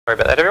Sorry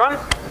about that, everyone.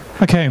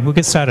 Okay, we'll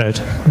get started.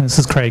 This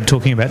is Craig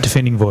talking about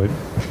defending VoIP.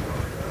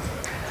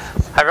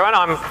 Hi everyone,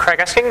 I'm Craig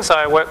Askings.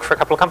 I work for a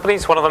couple of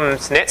companies. One of them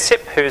is NetSip,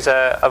 who's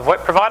a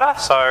VoIP provider,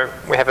 so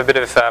we have a bit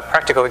of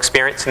practical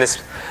experience in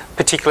this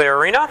particular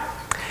arena.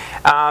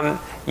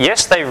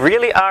 Yes, they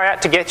really are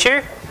out to get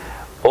you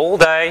all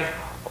day,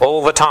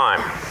 all the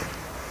time.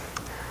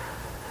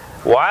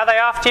 Why are they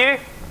after you?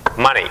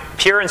 Money,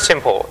 pure and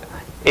simple.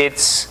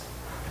 It's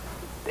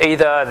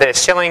either they're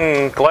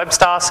selling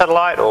Globestar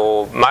satellite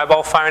or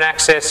mobile phone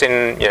access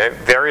in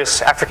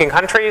various African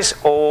countries,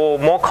 or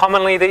more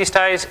commonly these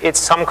days, it's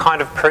some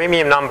kind of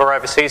premium number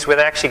overseas where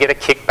they actually get a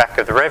kickback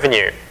of the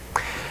revenue.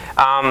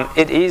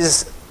 It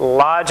is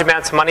large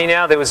amounts of money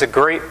now. There was a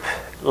group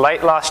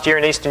late last year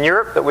in Eastern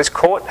Europe that was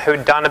caught who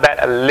had done about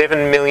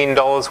 €11 million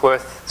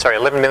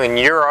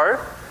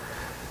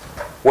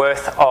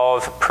worth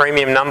of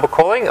premium number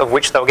calling, of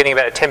which they were getting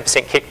about a 10%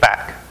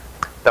 kickback.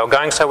 They were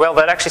going so well,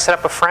 they'd actually set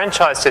up a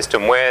franchise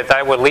system where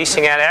they were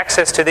leasing out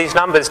access to these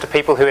numbers to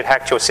people who had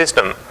hacked your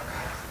system.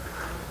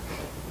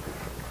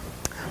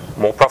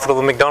 More profitable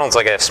than McDonald's,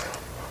 I guess.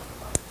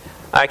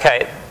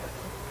 Okay,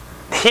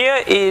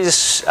 here is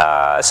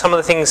some of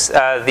the things,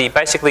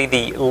 basically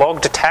the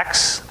logged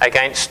attacks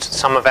against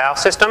some of our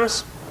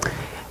systems.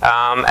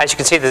 As you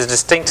can see, there's a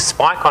distinct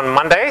spike on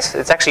Mondays.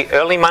 It's actually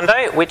early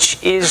Monday,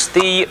 which is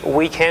the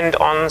weekend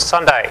on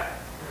Sunday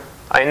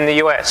in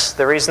the US.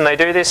 The reason they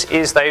do this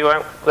is they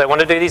want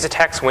to do these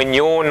attacks when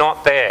you're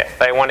not there.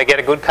 They want to get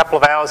a good couple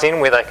of hours in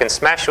where they can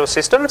smash your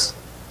systems,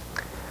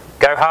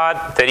 go hard,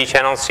 30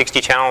 channels,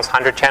 60 channels,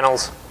 100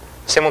 channels,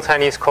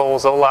 simultaneous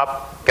calls all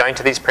up, going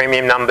to these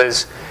premium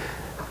numbers.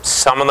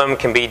 Some of them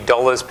can be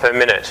dollars per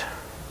minute,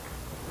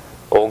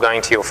 all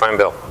going to your phone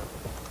bill.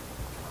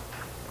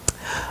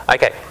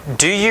 Okay,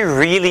 do you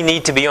really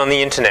need to be on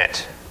the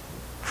internet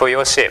for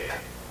your SIP?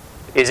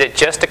 Is it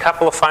just a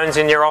couple of phones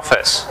in your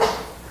office?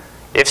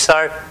 If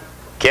so,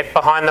 get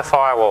behind the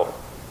firewall.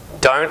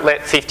 Don't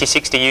let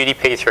 5060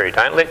 UDP through.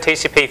 Don't let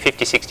TCP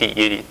 5060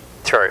 UDP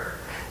through.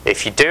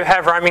 If you do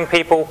have roaming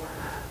people,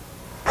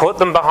 put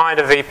them behind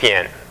a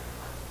VPN.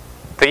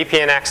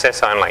 VPN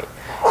access only.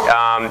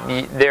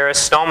 There are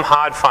some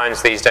hard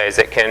phones these days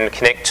that can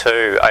connect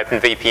to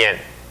OpenVPN.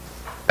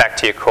 Back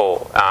to your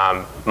call.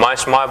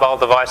 Most mobile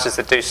devices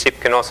that do SIP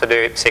can also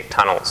do IPsec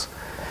tunnels.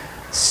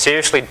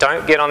 Seriously,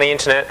 don't get on the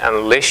internet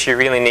unless you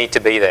really need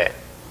to be there.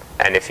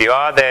 And if you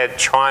are there,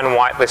 try and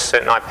whitelist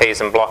certain IPs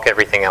and block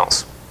everything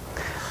else.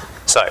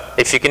 So,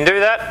 if you can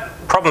do that,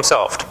 problem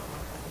solved.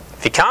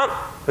 If you can't,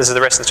 this is the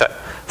rest of the show.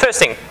 First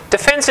thing,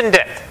 defense in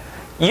depth.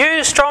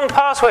 Use strong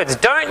passwords.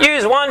 Don't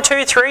use 1,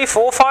 2, 3,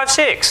 4, 5,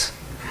 6.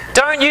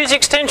 Don't use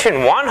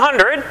extension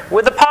 100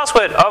 with the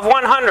password of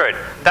 100.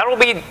 That will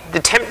be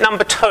attempt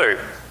number 2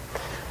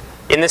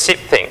 in the SIP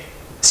thing,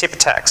 SIP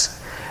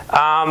attacks.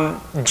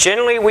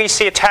 Generally, we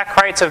see attack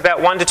rates of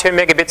about 1 to 2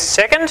 megabits a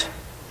second.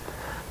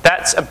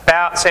 That's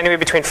about anywhere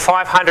between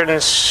 500 to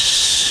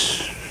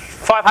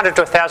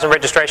 1,000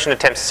 registration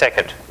attempts a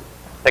second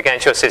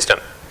against your system.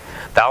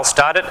 They'll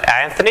start at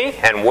Anthony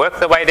and work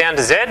their way down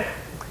to Z,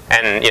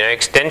 and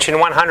extension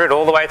 100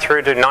 all the way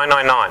through to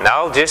 999.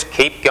 They'll just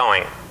keep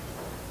going.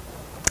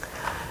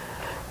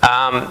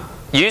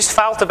 Use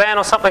fail to ban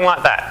or something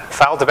like that.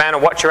 Fail to ban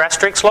or watch your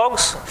asterisk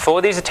logs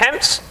for these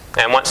attempts,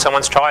 and once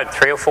someone's tried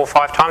 3 or 4 or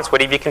 5 times,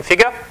 whatever you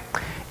configure,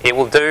 it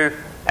will do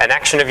an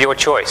action of your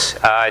choice.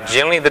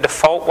 Generally, the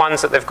default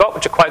ones that they've got,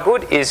 which are quite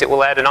good, is it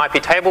will add an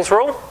IP tables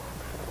rule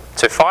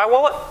to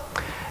firewall it,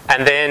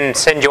 and then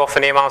send you off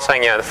an email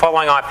saying, the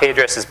following IP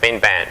address has been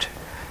banned.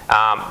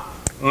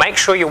 Make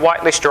sure you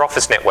whitelist your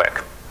office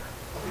network.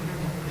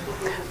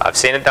 I've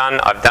seen it done.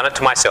 I've done it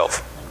to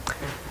myself.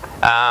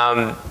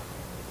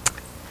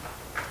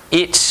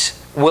 It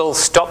will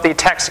stop the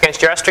attacks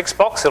against your asterisk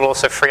box. It'll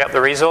also free up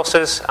the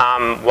resources.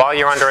 While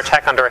you're under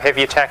attack, under a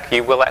heavy attack,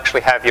 you will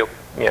actually have your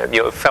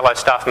fellow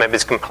staff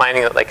members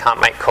complaining that they can't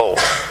make calls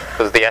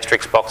because the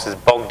asterisk box is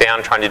bogged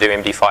down trying to do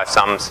MD5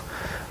 sums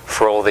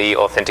for all the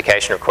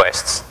authentication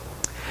requests.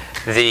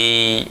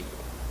 This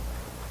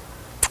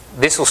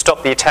will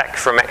stop the attack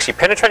from actually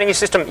penetrating your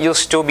system. You'll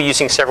still be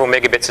using several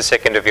megabits a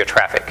second of your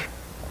traffic.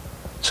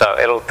 So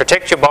it'll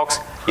protect your box.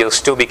 You'll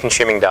still be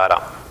consuming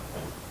data.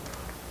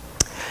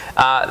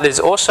 There's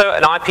also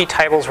an IP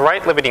tables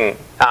rate limiting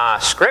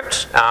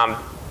script.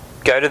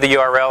 Go to the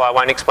URL. I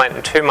won't explain it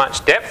in too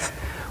much depth.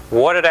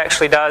 What it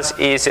actually does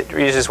is it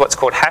uses what's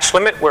called hash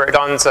limit, where it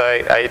owns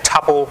a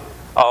tuple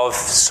of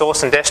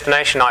source and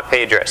destination IP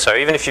address. So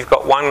even if you've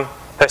got one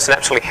person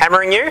absolutely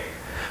hammering you,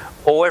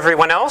 or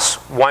everyone else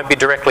won't be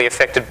directly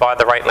affected by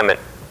the rate limit.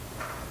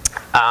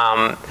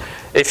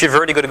 If you've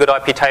already got a good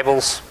IP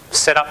tables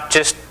set up,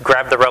 just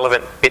grab the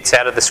relevant bits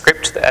out of the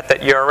script at that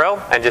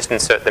URL and just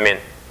insert them in.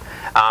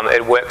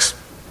 It works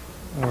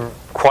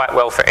quite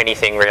well for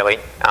anything, really.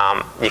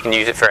 You can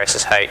use it for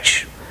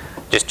SSH.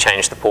 Just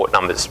change the port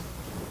numbers.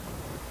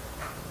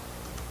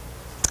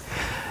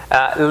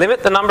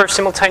 Limit the number of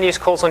simultaneous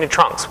calls on your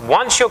trunks.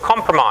 Once you're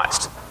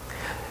compromised,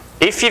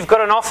 if you've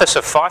got an office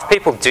of 5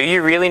 people, do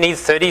you really need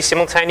 30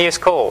 simultaneous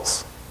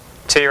calls?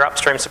 to your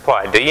upstream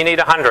supplier. Do you need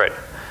 100?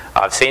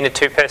 I've seen a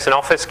 2-person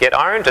office get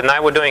owned and they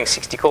were doing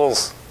 60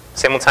 calls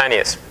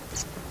simultaneous.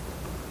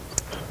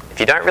 If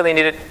you don't really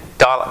need it,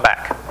 dial it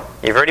back.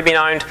 You've already been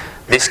owned.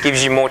 This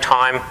gives you more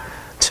time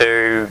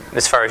to,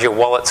 as far as your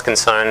wallet's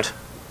concerned,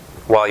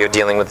 while you're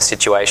dealing with the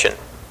situation.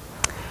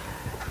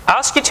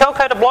 Ask your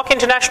telco to block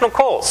international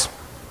calls.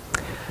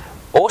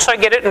 Also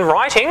get it in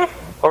writing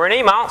or an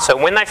email, so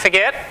when they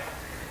forget,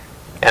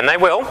 and they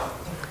will,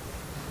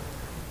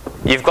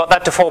 you've got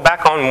that to fall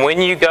back on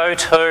when you go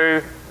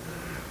to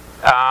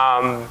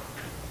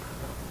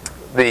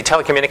the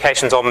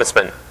telecommunications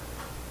ombudsman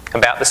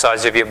about the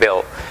size of your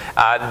bill.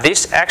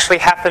 This actually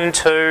happened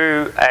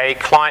to a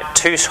client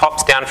 2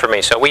 hops down from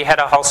me. So we had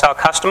a wholesale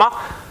customer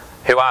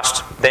who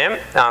asked them,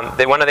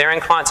 one of their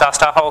end clients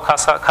asked our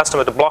wholesale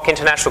customer to block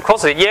international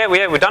calls. They said,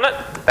 yeah, we've done it.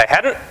 They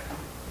hadn't.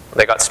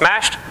 They got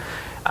smashed.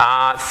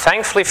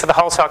 Thankfully for the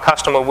wholesale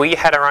customer, we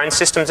had our own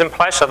systems in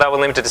place, so they were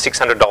limited to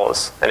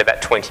 $600 in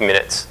about 20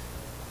 minutes.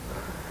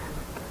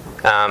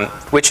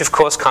 Which of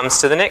course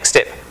comes to the next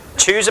step.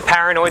 Choose a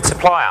paranoid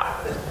supplier.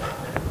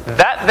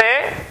 That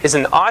there is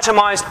an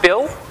itemised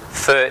bill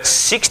for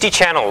 60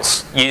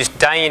 channels used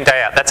day in,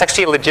 day out. That's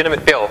actually a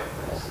legitimate bill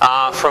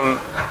from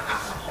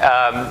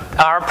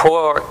our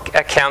poor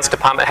accounts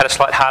department had a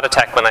slight heart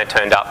attack when they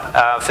turned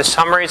up. For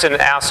some reason,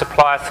 our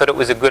supplier thought it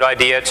was a good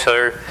idea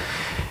to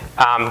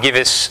give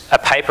us a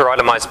paper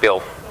itemised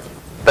bill.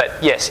 But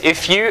yes,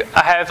 if you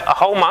have a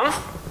whole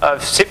month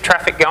of SIP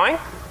traffic going,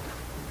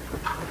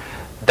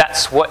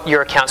 that's what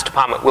your accounts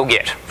department will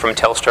get from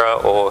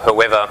Telstra or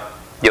whoever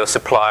your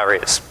supplier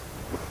is.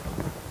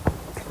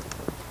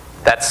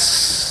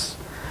 That's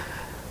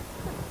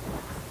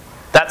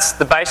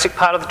the basic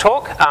part of the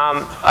talk.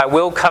 I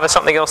will cover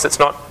something else that's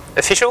not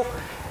official.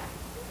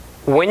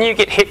 When you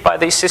get hit by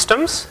these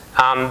systems,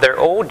 they're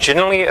all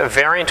generally a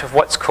variant of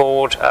what's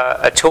called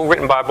a tool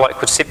written by a bloke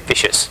called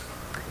SIPvicious.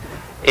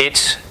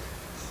 It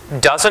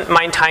doesn't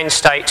maintain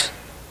state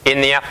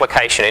in the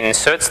application. It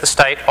inserts the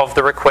state of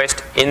the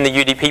request in the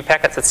UDP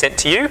packet that's sent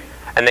to you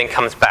and then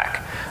comes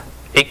back.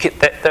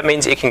 That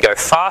means it can go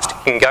fast,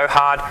 it can go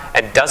hard,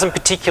 and doesn't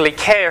particularly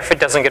care if it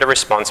doesn't get a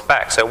response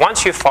back. So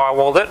once you've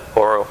firewalled it,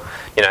 or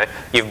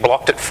you've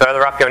blocked it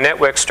further up your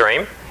network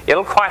stream,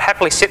 it'll quite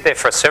happily sit there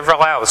for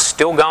several hours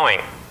still going.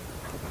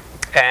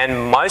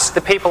 And most of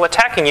the people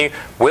attacking you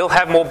will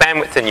have more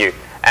bandwidth than you.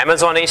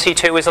 Amazon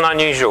EC2 isn't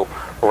unusual.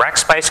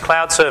 Rack-based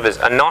cloud servers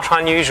are not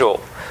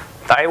unusual.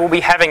 They will be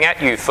having at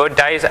you for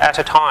days at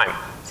a time.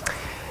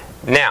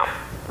 Now,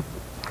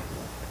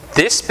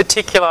 this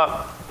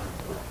particular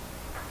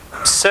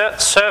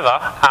server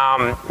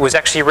was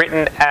actually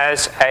written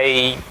as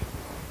a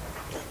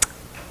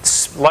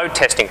load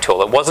testing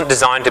tool. It wasn't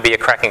designed to be a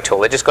cracking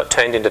tool. It just got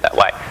turned into that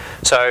way.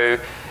 So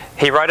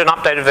he wrote an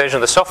updated version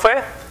of the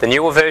software. The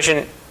newer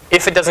version,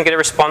 if it doesn't get a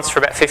response for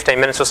about 15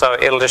 minutes or so,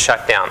 it'll just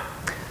shut down.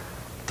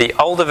 The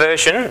older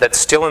version that's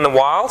still in the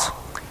wild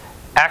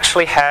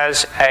actually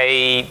has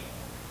a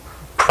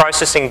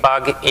processing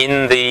bug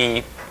in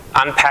the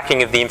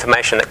unpacking of the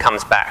information that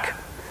comes back.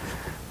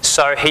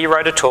 So he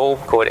wrote a tool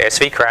called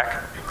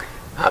svcrack.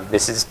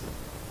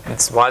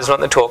 It's why it's not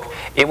in the talk.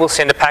 It will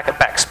send a packet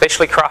back,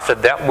 specially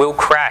crafted, that will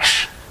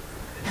crash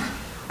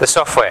the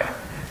software.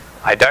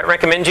 I don't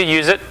recommend you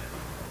use it,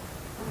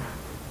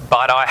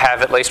 but I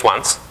have at least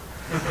once.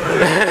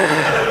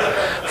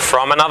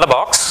 From another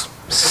box,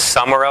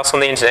 somewhere else on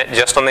the internet,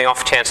 just on the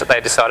off chance that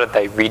they decided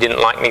they really didn't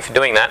like me for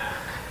doing that.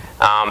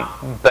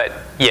 But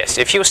yes,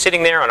 if you're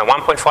sitting there on a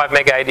 1.5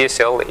 mega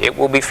ADSL, it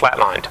will be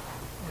flatlined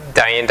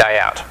day in, day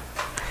out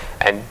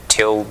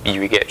until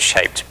you get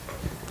shaped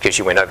because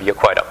you went over your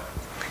quota.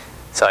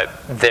 So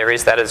there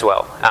is that as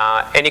well.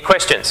 Any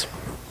questions?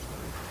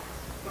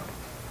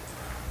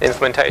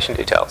 Implementation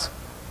details.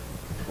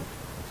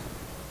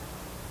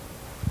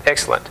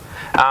 Excellent.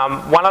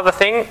 One other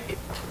thing,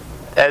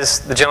 as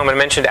the gentleman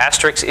mentioned,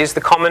 Asterix is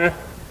the common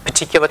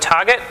particular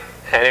target,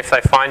 and if they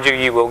find you,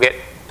 you will get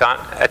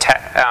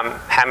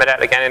hammered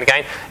at again and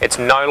again. It's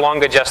no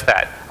longer just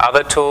that.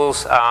 Other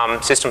tools,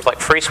 systems like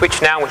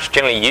FreeSwitch now, which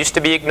generally used to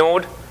be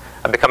ignored,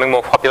 are becoming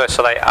more popular,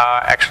 so they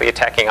are actually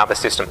attacking other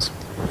systems.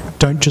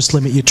 Don't just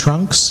limit your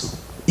trunks.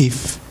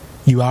 If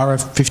you are a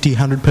 50,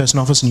 100 person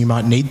office and you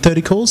might need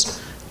 30 calls,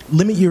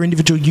 limit your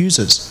individual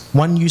users.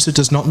 One user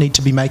does not need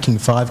to be making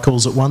 5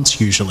 calls at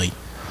once usually.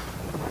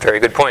 Very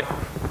good point.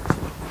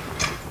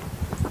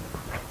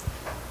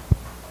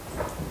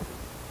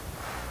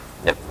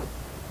 Yep.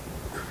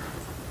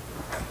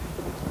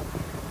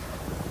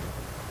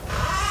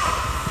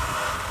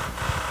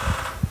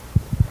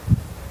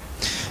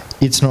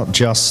 It's not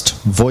just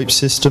VoIP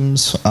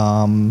systems.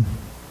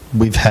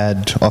 I've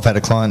had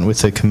a client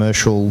with a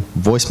commercial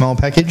voicemail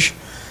package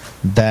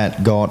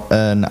that got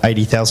an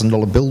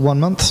 $80,000 bill one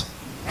month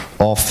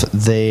off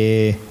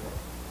their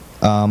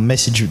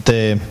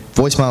their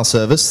voicemail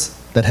service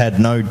that had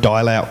no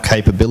dial-out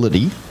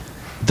capability,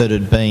 that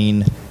had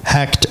been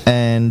hacked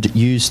and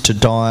used to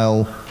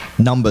dial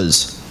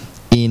numbers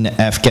in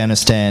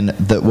Afghanistan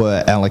that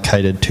were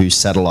allocated to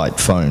satellite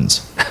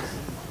phones.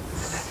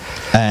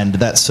 and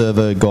that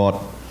server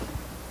got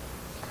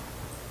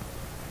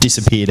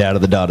disappeared out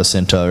of the data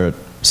center at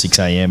 6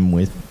 a.m.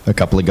 with a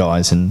couple of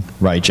guys in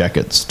ray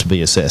jackets to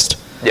be assessed.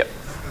 Yep.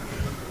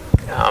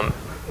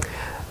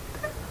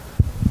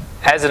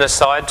 As an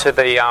aside to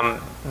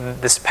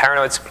this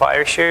paranoid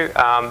supplier issue,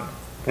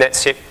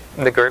 NetSip,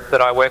 the group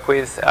that I work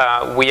with,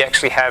 we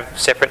actually have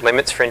separate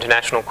limits for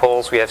international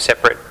calls. We have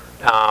separate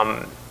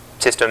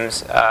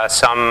systems.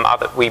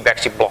 We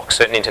actually block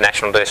certain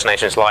international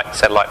destinations like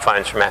satellite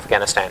phones from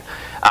Afghanistan.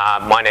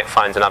 MyNet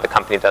Phone's another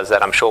company that does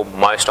that. I'm sure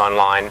most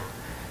online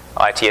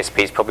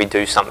ITSPs probably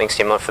do something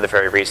similar for the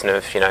very reason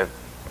of,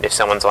 if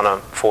someone's on a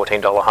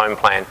 $14 home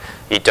plan,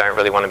 you don't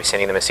really want to be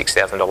sending them a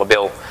 $6,000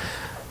 bill,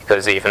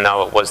 because even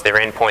though it was their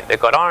endpoint that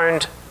got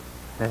owned,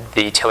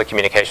 the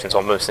telecommunications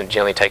ombudsman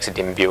generally takes a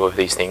dim view of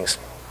these things.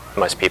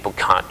 Most people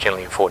can't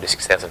generally afford a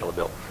 $6,000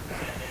 bill.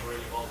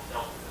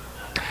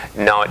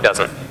 No, it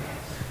doesn't.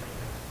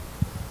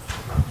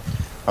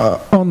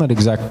 On that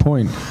exact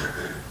point,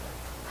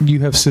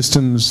 you have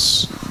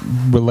systems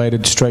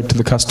related straight to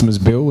the customer's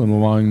bill in the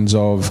lines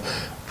of,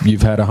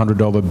 you've had a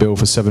 $100 bill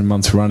for 7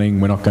 months running,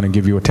 we're not going to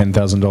give you a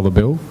 $10,000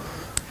 bill?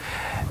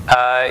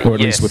 Or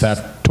at least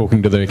without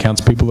talking to the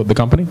accounts people at the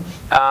company?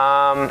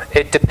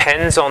 It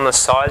depends on the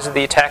size of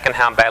the attack and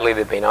how badly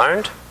they've been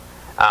owned.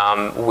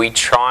 We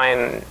try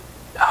and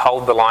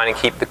hold the line and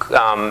keep the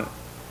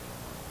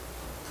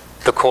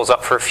calls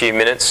up for a few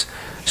minutes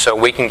so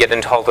we can get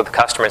into hold of the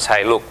customer and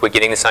say, look, we're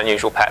getting this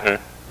unusual pattern.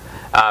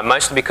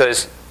 Mostly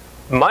because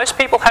most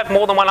people have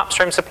more than one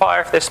upstream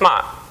supplier if they're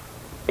smart.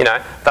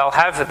 They'll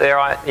have their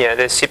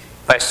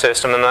SIP-based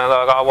system, and they're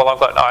like, oh, well, I've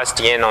got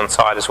ISDN on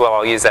site as well,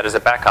 I'll use that as a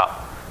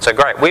backup. So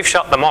great, we've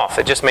shut them off.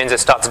 It just means it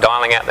starts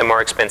dialing out the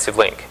more expensive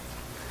link.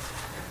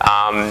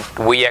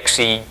 We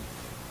actually,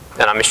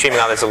 and I'm assuming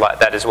others are like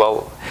that as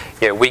well,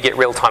 we get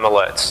real-time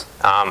alerts.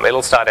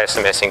 It'll start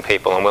SMSing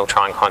people, and we'll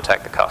try and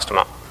contact the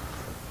customer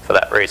for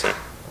that reason.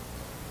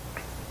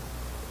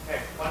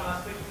 Okay, one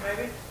last question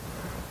maybe?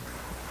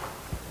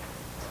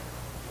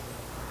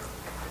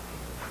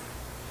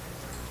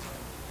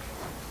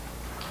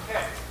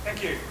 Okay,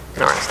 thank you.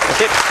 All right,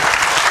 thank you.